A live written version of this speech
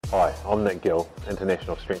Hi, I'm Nick Gill,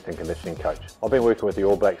 International Strength and Conditioning Coach. I've been working with the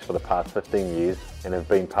All Blacks for the past 15 years and have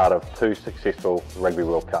been part of 2 successful Rugby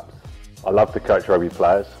World Cups. I love to coach rugby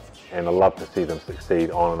players and I love to see them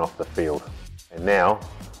succeed on and off the field. And now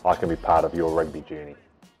I can be part of your rugby journey.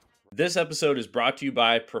 This episode is brought to you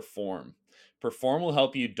by Perform. Perform will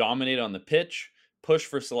help you dominate on the pitch, push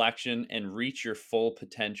for selection, and reach your full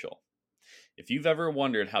potential. If you've ever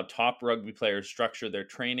wondered how top rugby players structure their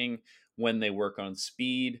training, when they work on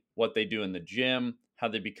speed, what they do in the gym, how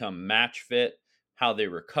they become match fit, how they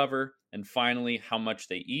recover, and finally, how much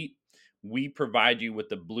they eat, we provide you with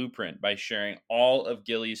the blueprint by sharing all of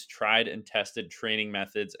Gilly's tried and tested training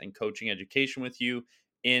methods and coaching education with you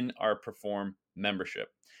in our Perform membership.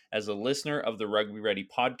 As a listener of the Rugby Ready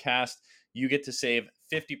podcast, you get to save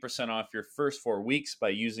 50% off your first 4 weeks by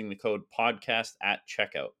using the code podcast at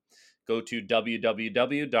checkout. Go to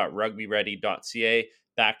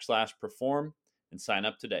www.rugbyready.ca/perform and sign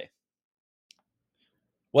up today.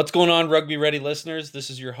 What's going on, Rugby Ready listeners? This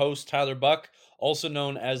is your host, Tyler Buck, also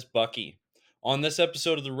known as Bucky. On this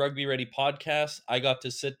episode of the Rugby Ready podcast, I got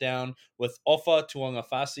to sit down with Ofa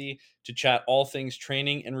Tu'ungafasi to chat all things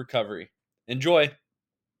training and recovery. Enjoy!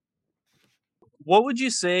 What would you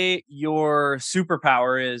say your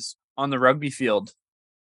superpower is on the rugby field?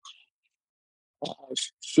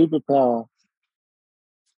 Superpower.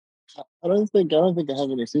 I don't think I have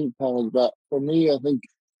any superpowers, but for me, I think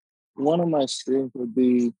one of my strengths would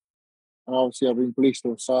be, and obviously I've been blessed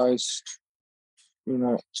with size,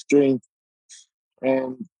 strength,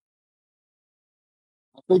 and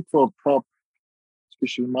I think for a prop,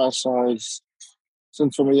 especially my size,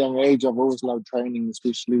 since from a young age, I've always loved training,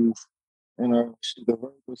 especially the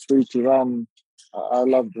road was free to run. I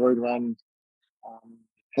loved road run.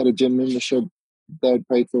 Had a gym membership that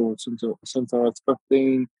paid for since I was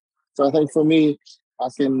 15. So I think for me,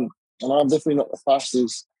 and I'm definitely not the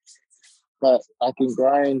fastest, but I can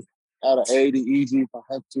grind out of 80 easy if I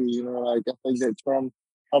have to. I think that's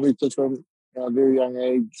probably just from a very young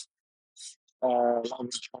age,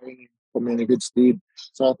 loving training put me in a good stead.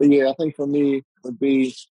 So I think for me it would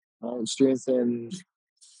be strength and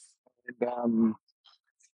can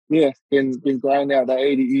grind out the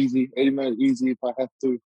 80 minutes easy if I have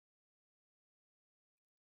to.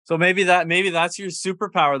 So maybe that's your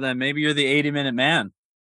superpower then. Maybe you're the 80-minute man.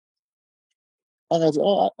 If I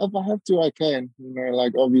have to, I can.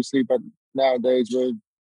 Obviously, but nowadays,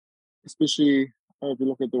 especially if you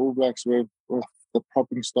look at the All Blacks with the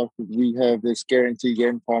propping stuff that we have, there's guaranteed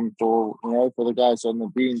game time for the guys on the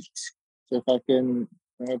bench. So if I can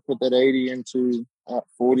put that 80 into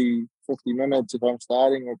 40, 50 minutes if I'm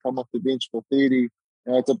starting, or come off the bench for 30,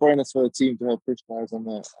 it's a bonus for the team to have fresh guys on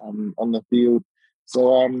the field.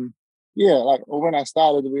 So when I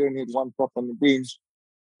started, we only had one prop on the bench,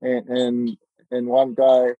 and one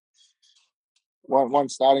guy, one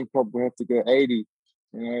starting prop, we have to go 80.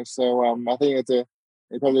 So I think it's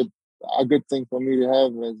probably a good thing for me to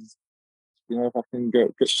have, is if I can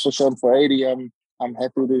push on for 80, I'm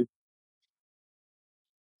happy to.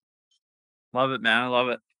 Love it, man. I love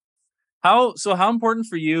it. How important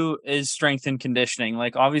for you is strength and conditioning?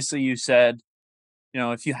 Like, obviously you said,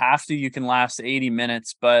 if you have to, you can last 80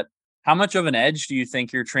 minutes, but how much of an edge do you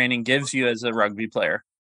think your training gives you as a rugby player?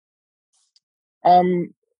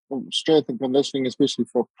 Strength and conditioning, especially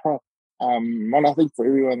for prop. And I think for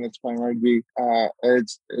everyone that's playing rugby,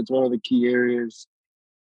 it's one of the key areas.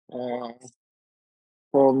 From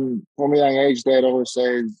a young age, Dad always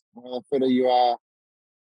says, the fitter you are,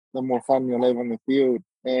 the more fun you'll have on the field.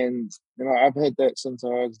 And I've had that since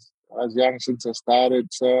I was young, since I started.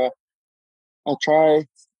 So I try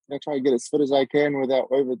to get as fit as I can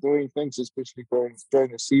without overdoing things, especially during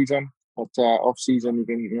the season. But off season,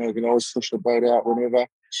 you can always push the boat out whenever.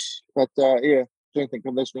 But strength and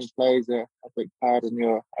conditioning plays a big part in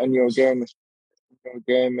your game.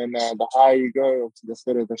 And the higher you go, obviously the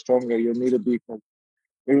fitter, the stronger you'll need to be, because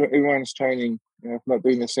everyone's training. If not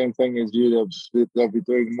doing the same thing as you, they'll be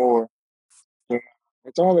doing more. So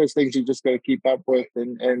it's all those things you just got to keep up with,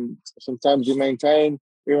 and sometimes you maintain.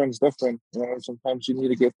 Everyone's different. Sometimes you need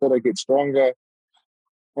to get fitter, get stronger,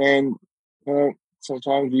 and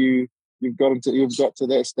sometimes you've got to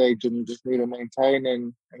that stage and you just need to maintain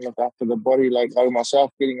and look after the body. Like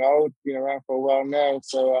myself, getting old, been around for a while now,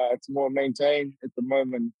 so it's more maintain at the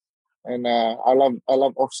moment. And I love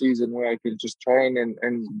off season where I can just train and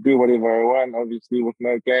do whatever I want. Obviously, with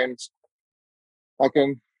no games, I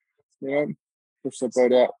can push the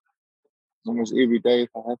boat out almost every day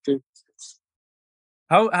if I have to.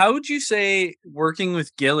 How would you say working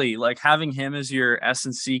with Gilly, like having him as your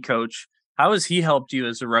S&C coach, how has he helped you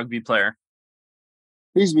as a rugby player?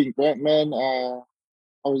 He's been great, man.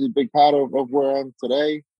 obviously a big part of where I am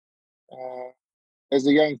today. As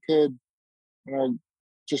a young kid, you know,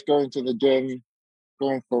 just going to the gym,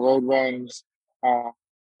 going for road runs. Uh,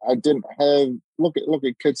 I didn't have look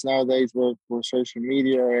at kids nowadays with social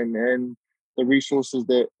media and the resources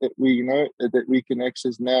that we that we can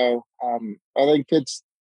access now. I think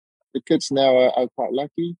the kids now are quite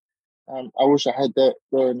lucky. I wish I had that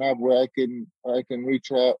growing up where I can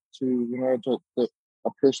reach out to to a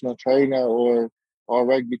personal trainer or a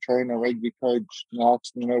rugby trainer, rugby coach, and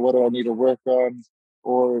ask what do I need to work on,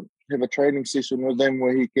 or have a training session with them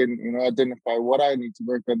where he can identify what I need to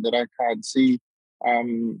work on that I can't see.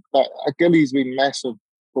 But Achilles been massive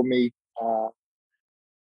for me.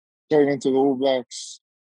 Going into the All Blacks,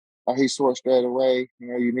 he saw it straight away.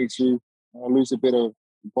 You need to lose a bit of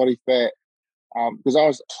body fat because I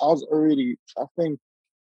was already, I think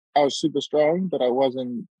I was super strong, but I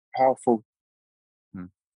wasn't powerful. Hmm.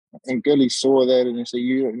 And Gilly saw that and he said,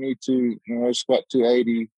 you need to squat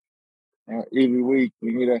 280 every week.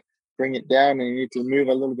 You need to bring it down and you need to move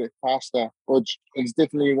a little bit faster, which is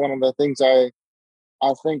definitely one of the things I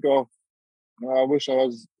think of. I wish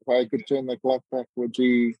if I could turn the clock back, would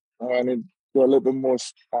be I need to do a little bit more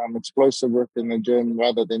explosive work in the gym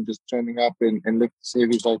rather than just turning up and lift as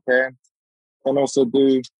heavy as I can. And also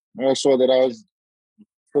I saw that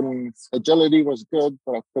couldn't, agility was good,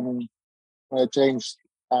 but I couldn't change,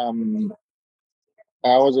 I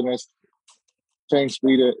wasn't as change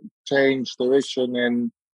speed, change direction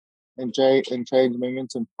and change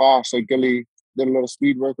momentum fast. So Gilly did a lot of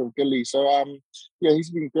speed work with Gilly. So yeah,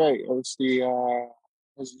 he's been great. Obviously,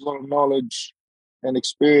 has a lot of knowledge and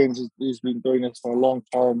experience. He's been doing this for a long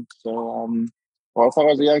time. So well, if I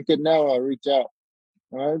was a young kid now, I'd reach out,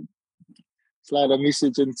 slide a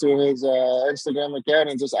message into his Instagram account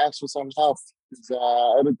and just ask for some help.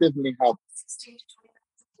 It'll definitely help.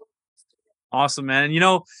 Awesome, man.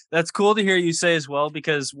 And that's cool to hear you say as well,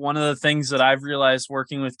 because one of the things that I've realized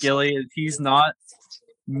working with Gilly is he's not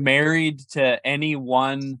married to any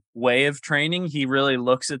one way of training. He really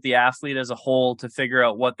looks at the athlete as a whole to figure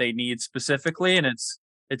out what they need specifically. And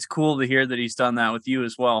it's cool to hear that he's done that with you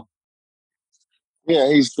as well. Yeah,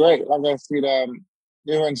 he's great. Like I said,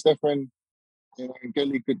 everyone's different.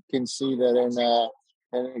 Gilly can see that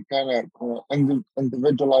and kind of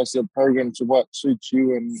individualize the program to what suits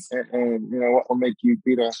you and what will make you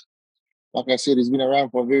better. Like I said, he's been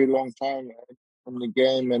around for a very long time in the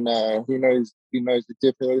game, and he knows the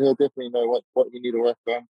difference. He'll definitely know what you need to work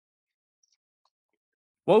on.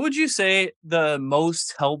 What would you say the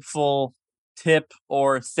most helpful tip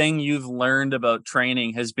or thing you've learned about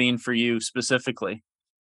training has been for you specifically?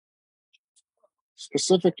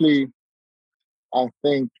 Specifically, I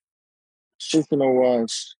think personal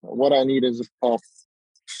wise, what I need is a pop.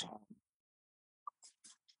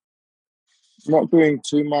 Not doing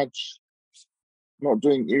too much, not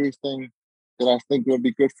doing everything that I think would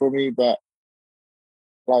be good for me, but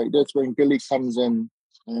like that's when Gilly comes in,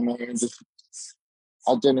 and just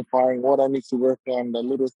identifying what I need to work on, the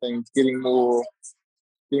little things, getting a little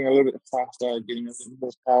bit faster, getting a little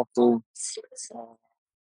more powerful, uh,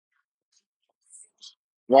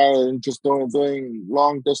 rather than just doing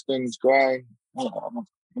long distance grind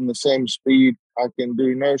in the same speed. I can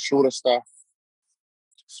do no shorter stuff,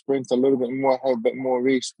 sprint a little bit more, have a bit more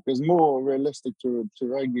rest. It's more realistic to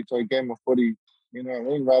rugby, to a game of footy, you know what I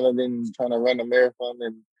mean, rather than trying to run a marathon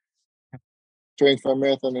and train for a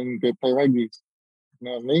marathon and go play rugby. You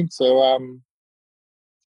know what I mean? So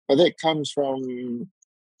but that comes from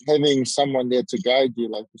having someone there to guide you,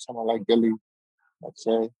 like someone like Gilly, I'd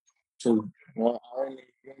say. So you only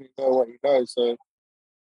know what you know. So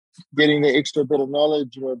getting the extra bit of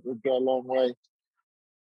knowledge would go a long way.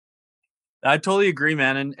 I totally agree,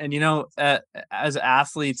 man. And as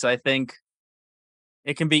athletes, I think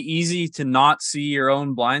it can be easy to not see your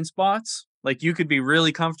own blind spots. Like you could be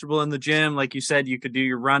really comfortable in the gym. Like you said, you could do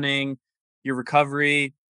your running, your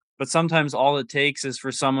recovery, but sometimes all it takes is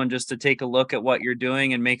for someone just to take a look at what you're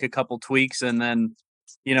doing and make a couple tweaks. And then,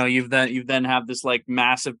 you've then have this like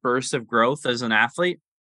massive burst of growth as an athlete.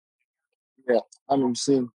 Yeah, I'm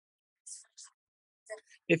seeing.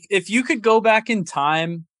 If you could go back in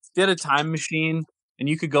time, get a time machine, and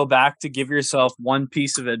you could go back to give yourself one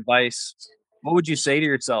piece of advice, what would you say to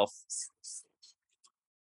yourself?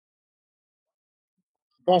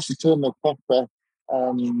 If I should turn the clock back,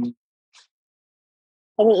 I think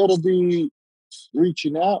it'll be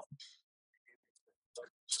reaching out,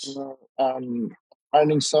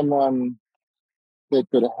 finding someone that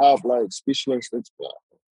could help, like specialists. That's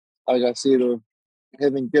like I said, of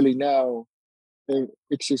having Gilly now,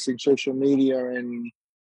 accessing social media and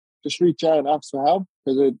just reach out and ask for help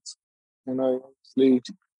because it's obviously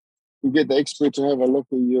you get the expert to have a look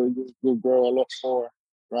at you, you'll grow a lot more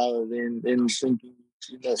rather than thinking,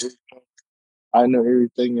 everything. I know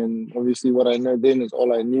everything, and obviously what I know then is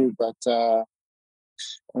all I knew. But uh,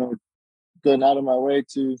 going out of my way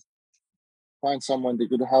to find someone that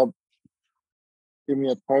could help give me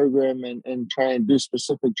a program and try and do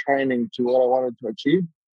specific training to what I wanted to achieve,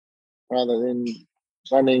 rather than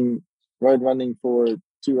running road running for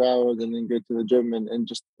 2 hours and then go to the gym and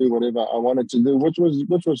just do whatever I wanted to do, which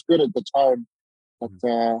was good at the time, but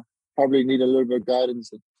probably need a little bit of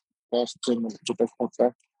guidance at first and get that cut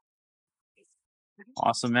back.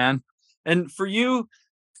 Awesome, man. And for you,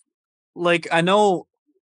 like, I know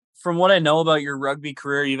from what I know about your rugby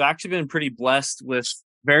career, you've actually been pretty blessed with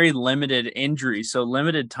very limited injuries, so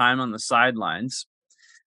limited time on the sidelines.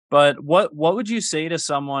 But what would you say to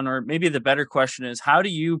someone, or maybe the better question is, how do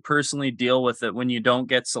you personally deal with it when you don't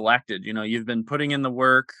get selected? You know, you've been putting in the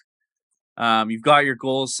work, you've got your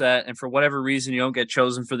goals set, and for whatever reason you don't get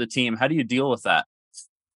chosen for the team. How do you deal with that?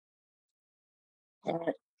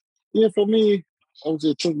 Uh, yeah, for me,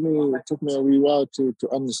 obviously it took me a wee while to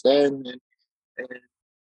understand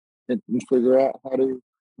and figure out how to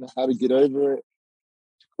get over it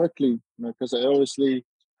quickly. Because I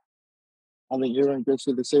think everyone goes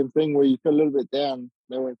through the same thing where you feel a little bit down,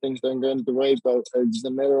 when things don't go the way, but it's just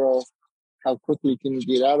a matter of how quickly can you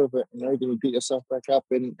get out of it. Can you get yourself back up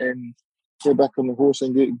and get back on the horse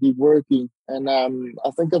and keep working. And I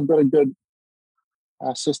think I've got a good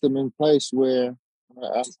system in place where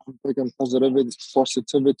I'm big on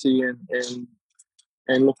positivity and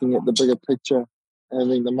looking at the bigger picture. And I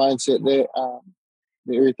think the mindset there,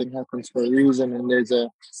 that everything happens for a reason, and there's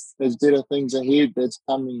better things ahead that's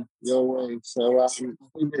coming your way. So I think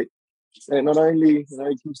it not only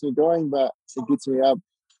it keeps me going, but it gets me up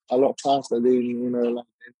a lot faster than like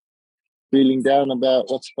feeling down about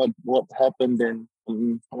what happened and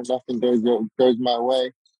nothing goes my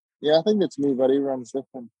way. Yeah, I think that's me, but everyone's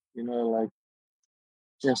different. Like,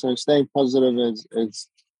 yeah. So staying positive is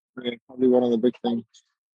probably one of the big things.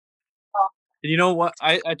 You know what?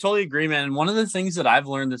 I totally agree, man. And one of the things that I've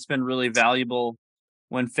learned that's been really valuable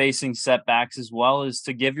when facing setbacks as well is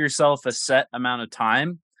to give yourself a set amount of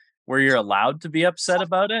time where you're allowed to be upset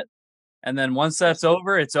about it. And then once that's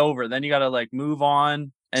over, it's over. Then you got to like move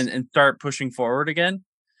on and start pushing forward again.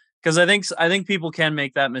 Cause I think people can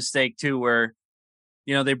make that mistake too, where,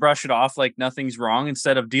 they brush it off like nothing's wrong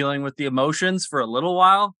instead of dealing with the emotions for a little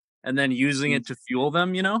while and then using it to fuel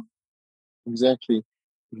them. Exactly,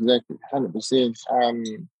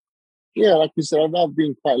 100%. Yeah, like you said, I've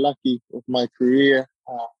been quite lucky with my career.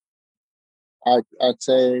 I'd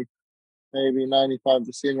say maybe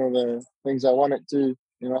 95% of the things I wanted to,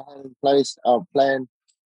 have in place, what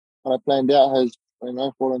I planned out has,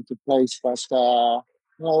 fallen into place. But,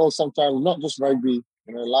 there's sometimes not just rugby,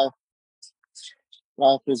 life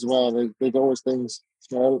as well. There's always things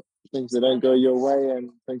that don't go your way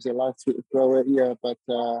and things that life throw at you. But,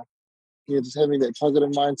 just having that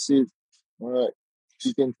positive mindset,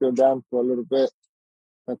 you can feel down for a little bit,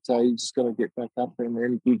 but you just got to get back up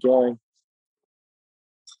and keep going.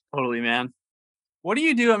 Totally, man. What do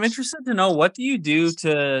you do? I'm interested to know, what do you do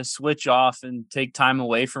to switch off and take time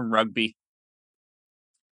away from rugby?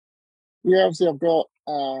 Yeah, obviously I've got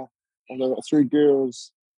three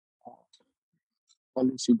girls,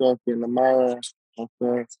 Lucy, Dorothy, and Lamara. Uh,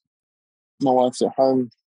 my wife's at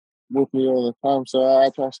home with me all the time, so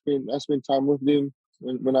I try to spend time with them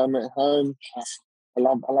when I'm at home. I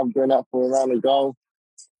love going out for a round of golf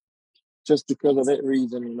just because of that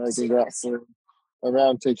reason. You can go out for a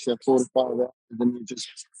round, takes you 4 to 5 hours, and then you just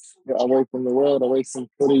get away from the world, away from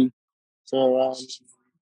footy. So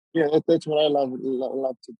yeah, that's what I love to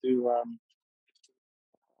do.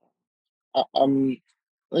 I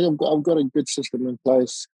think I've got a good system in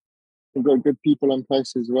place. I've got good people in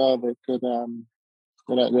place as well that could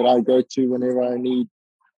that I go to whenever I need.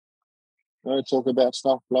 Talk about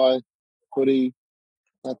stuff like footy.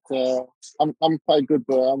 But I'm quite good,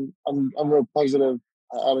 bro. I'm real positive.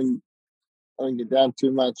 I don't get down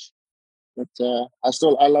too much. But I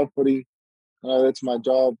love footy. That's my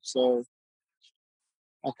job, so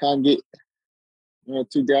I can't get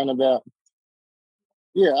too down about.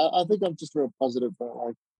 Yeah, I think I'm just real positive. But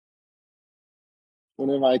like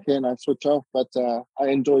whenever I can, I switch off. But I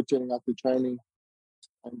enjoy turning up to training.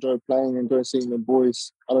 I enjoy playing. Enjoy seeing the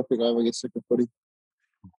boys. I don't think I ever get sick of footy.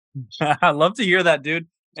 I love to hear that, dude.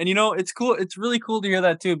 And it's cool. It's really cool to hear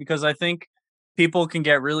that too, because I think people can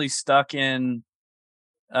get really stuck in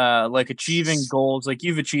like achieving goals. Like,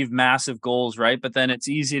 you've achieved massive goals, right? But then it's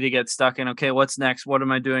easy to get stuck in, okay, what's next? What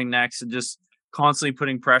am I doing next? And just constantly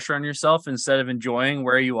putting pressure on yourself instead of enjoying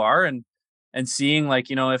where you are. And and seeing, like,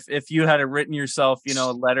 if you had written yourself,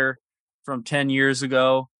 a letter from 10 years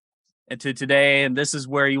ago and to today, and this is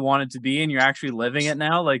where you wanted to be, and you're actually living it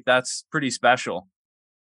now, like, that's pretty special.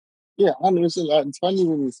 Yeah, 100%. It's funny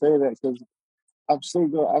when you say that because I've still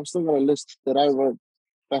got a list that I wrote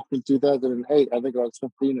back in 2008. I think I was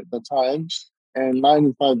 15 at the time, and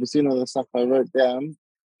 95% of the stuff I wrote down,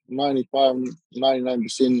 95,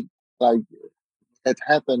 99%, like, it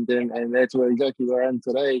happened, and that's exactly where I am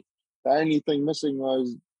today. The only thing missing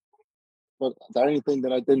was, but the only thing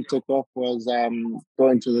that I didn't tick off was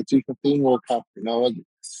going to the 215 World Cup.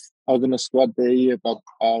 I was in a squad there, yeah, but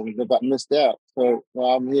missed out. So,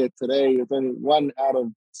 well, I'm here today. It's only one out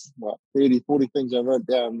of what 30, 40 things I wrote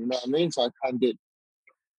down. You know what I mean? So I can't get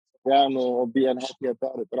down or be unhappy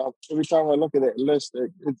about it. But every time I look at that list,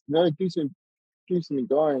 it keeps me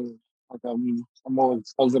going. Like I'm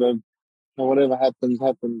always positive. And whatever happens,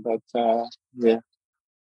 happens. But yeah.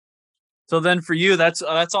 So then for you, that's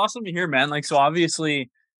awesome to hear, man. Like, so obviously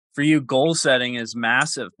for you, goal setting is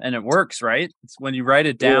massive and it works, right? It's when you write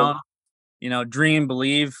it Yeah, down, dream,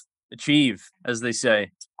 believe, achieve, as they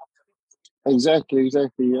say. exactly.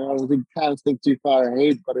 We can't think too far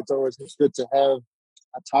ahead, but it's always good to have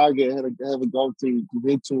a target, have a goal to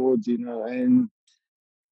head towards,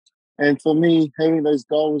 and for me, having those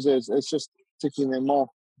goals is it's just ticking them off.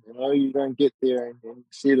 You don't get there and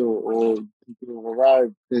settle or think you'll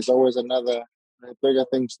arrive. There's always another bigger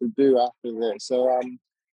things to do after that. So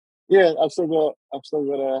yeah, I've still got a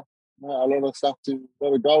lot of stuff a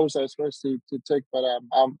lot of goals I'm supposed to tick, but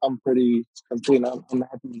I'm pretty content. I'm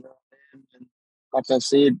happy where I am, and like I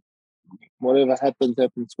said, whatever happens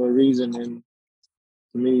happens for a reason. And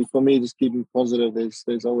for me, just keeping positive.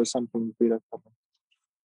 There's always something better coming.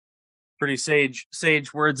 Pretty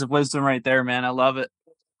sage words of wisdom right there, man. I love it.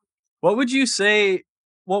 What would you say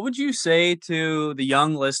what would you say to the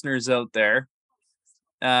young listeners out there,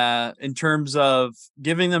 in terms of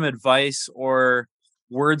giving them advice or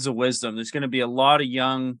words of wisdom? There's going to be a lot of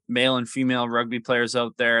young male and female rugby players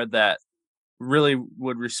out there that really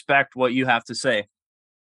would respect what you have to say.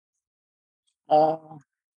 Uh,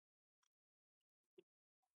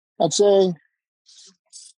 I'd say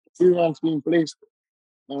everyone's been blessed,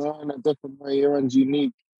 in a different way. Everyone's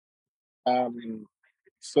unique.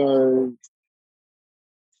 So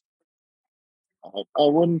I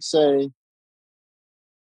wouldn't say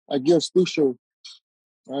like you're special.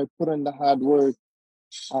 Right? Put in the hard work.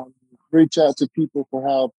 Um, Reach out to people for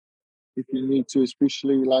help if you need to,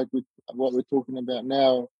 especially like with what we're talking about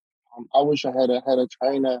now. I wish I had a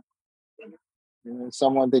trainer,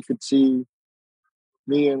 someone that could see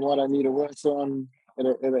me and what I need to work on at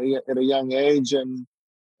a young age,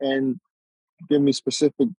 and give me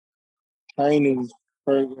specific training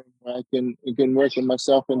program where I can work on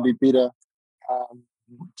myself and be better. Um,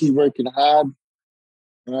 Keep working hard,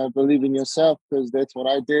 believe in yourself because that's what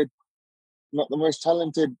I did. Not the most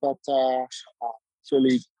talented, but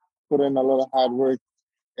actually put in a lot of hard work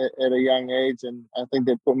at a young age, and I think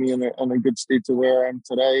that put me in a good state to where I am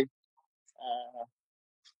today. Uh,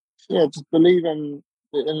 yeah, just believe in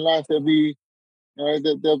life. There'll be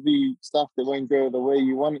stuff that won't go the way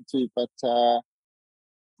you want it to, but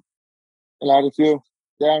allow to feel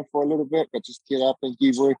down for a little bit, but just get up and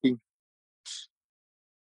keep working.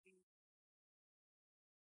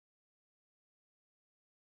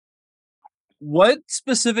 What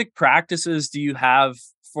specific practices do you have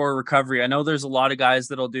for recovery? I know there's a lot of guys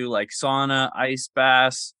that'll do like sauna, ice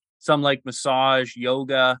baths, some like massage,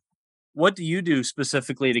 yoga. What do you do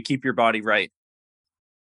specifically to keep your body right?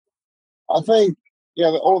 I think, yeah,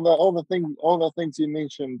 all the things you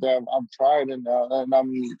mentioned, I've tried, and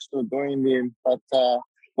I'm still doing them. But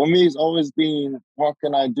for me, it's always been, what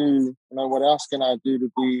can I do? What else can I do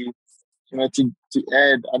to be, to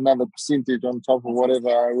add another percentage on top of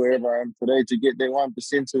wherever I am today to get that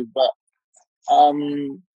 1%. But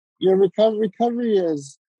um, recovery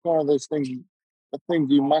is one of those things. The things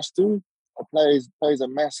you must do. It plays a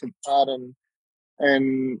massive part in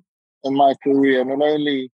in my career. Not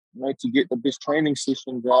only to get the best training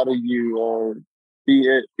sessions out of you, or be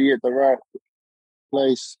at the right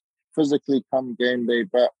place physically come game day,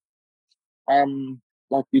 but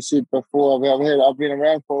like you said before, I've been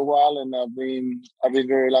around for a while, and I've been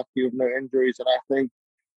very lucky with no injuries, and I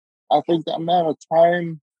think the amount of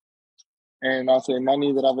time and also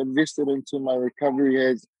money that I've invested into my recovery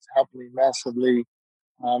has helped me massively,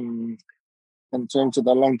 um, in terms of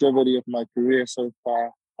the longevity of my career so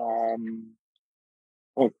far. Um,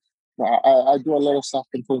 oh, I do a lot of stuff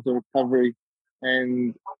in terms of recovery,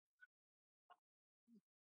 and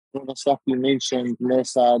all the stuff you mentioned,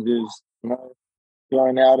 massages,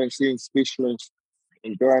 going out and seeing specialists.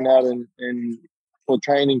 and going out and for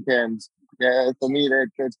training camps. Yeah, for me,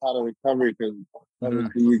 that's part of recovery because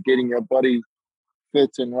obviously you're getting your body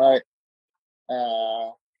fit and right.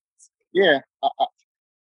 Yeah,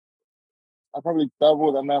 I probably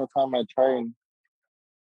double the amount of time I train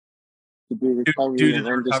to do recovery Due to the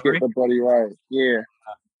and just recovery? get the body right. Yeah.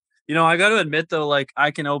 You know, I got to admit though, like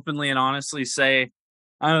I can openly and honestly say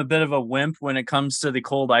I'm a bit of a wimp when it comes to the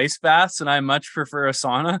cold ice baths, and I much prefer a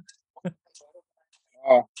sauna.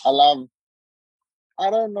 Oh, I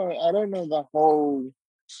don't know the whole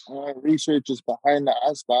researchers behind the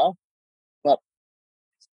ice bath, but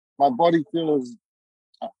my body feels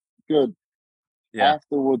good Yeah.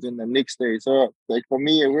 afterwards and the next day. So like for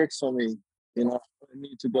me, it works for me. You know, I don't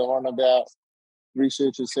need to go on about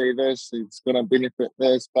researchers say this, it's gonna benefit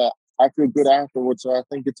this, but I feel good afterwards. So I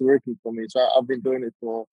think it's working for me. So I've been doing it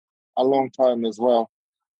for a long time as well.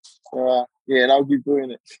 So yeah, and I'll keep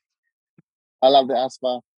doing it. I love the ice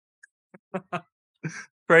bath.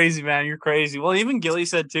 Crazy, man. You're crazy. Well, even Gilly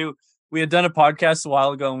said too, we had done a podcast a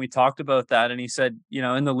while ago and we talked about that. And he said, you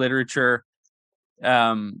know, in the literature,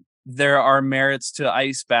 there are merits to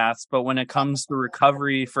ice baths, but when it comes to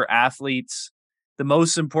recovery for athletes, the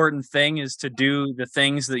most important thing is to do the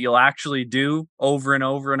things that you'll actually do over and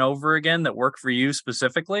over and over again that work for you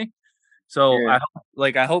specifically. So Yeah.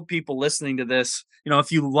 I hope people listening to this, you know,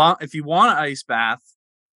 if you want an ice bath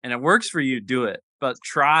and it works for you, do it. But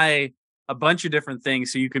try a bunch of different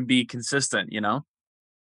things so you can be consistent, you know?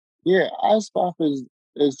 Yeah, ice bath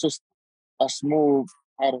is just a small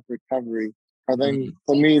part of recovery. I think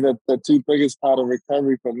for me, the two biggest part of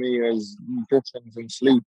recovery for me is nutrition and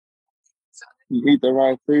sleep. You eat the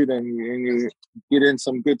right food and you get in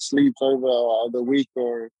some good sleep over the week,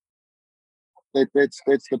 or that's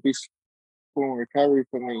the best form of recovery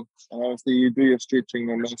for me. And obviously, you do your stretching,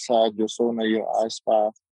 your massage, your sauna, your ice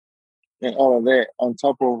bath, and all of that on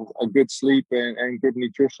top of a good sleep and good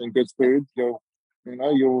nutrition, good food. You'll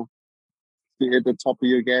be at the top of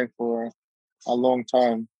your game for a long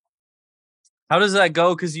time. How does that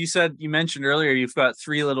go? Because you mentioned earlier you've got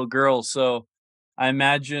 3 little girls, so I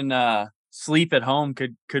imagine sleep at home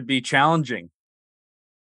could be challenging.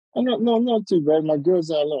 Not too bad. My girls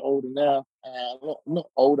are a lot older now. Not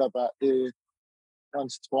older, but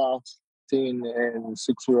one's 12, 10, and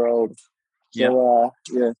 6-year-old. So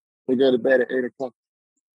yeah, they go to bed at 8 o'clock.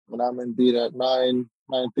 When I'm in bed at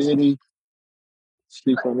 9:30,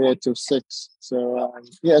 sleep from there till 6. So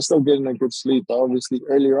yeah, still getting a good sleep. But obviously,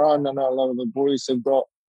 earlier on, I know a lot of the boys have got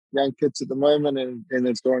young kids at the moment, and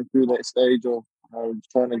it's going through that stage of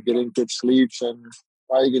trying to get in good sleeps and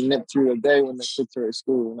try to get nip through the day when the kids are at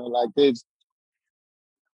school. You know, like there's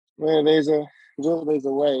a will, there's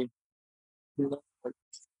a way. You know, like,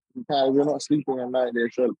 you're not sleeping at night.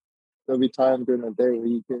 There'll be time during the day where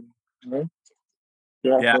you can,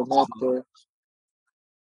 get out Yeah. for a nap or.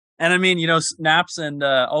 And I mean, you know, naps and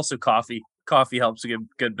also coffee. Coffee helps a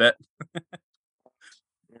good bit.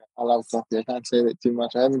 I love coffee. I can't say that too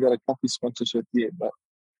much. I haven't got a coffee sponsorship yet, but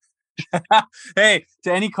Hey,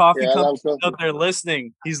 to any coffee yeah, I love companies out coffee. there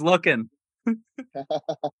listening, he's looking.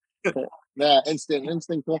 Nah,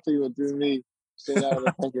 instant coffee will do me straight out of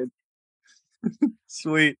the packet.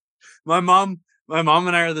 Sweet. My mom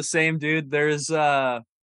and I are the same, dude. There's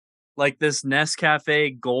like this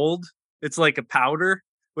Nescafe Gold. It's like a powder,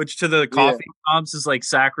 which to the Yeah. coffee snobs is like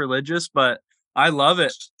sacrilegious, but I love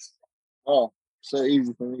it. Oh, so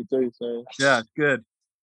easy for me too. So Yeah, it's good.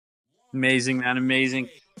 Amazing, man. Amazing.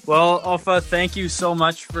 Well, Ofa, thank you so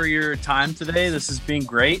much for your time today. This has been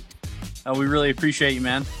great. We really appreciate you,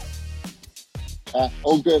 man.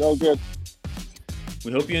 all good, all good.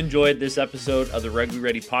 We hope you enjoyed this episode of the Rugby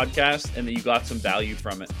Ready podcast and that you got some value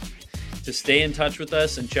from it. To stay in touch with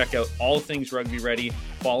us and check out all things Rugby Ready,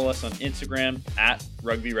 follow us on Instagram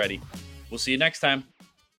 @Rugby Ready. We'll see you next time.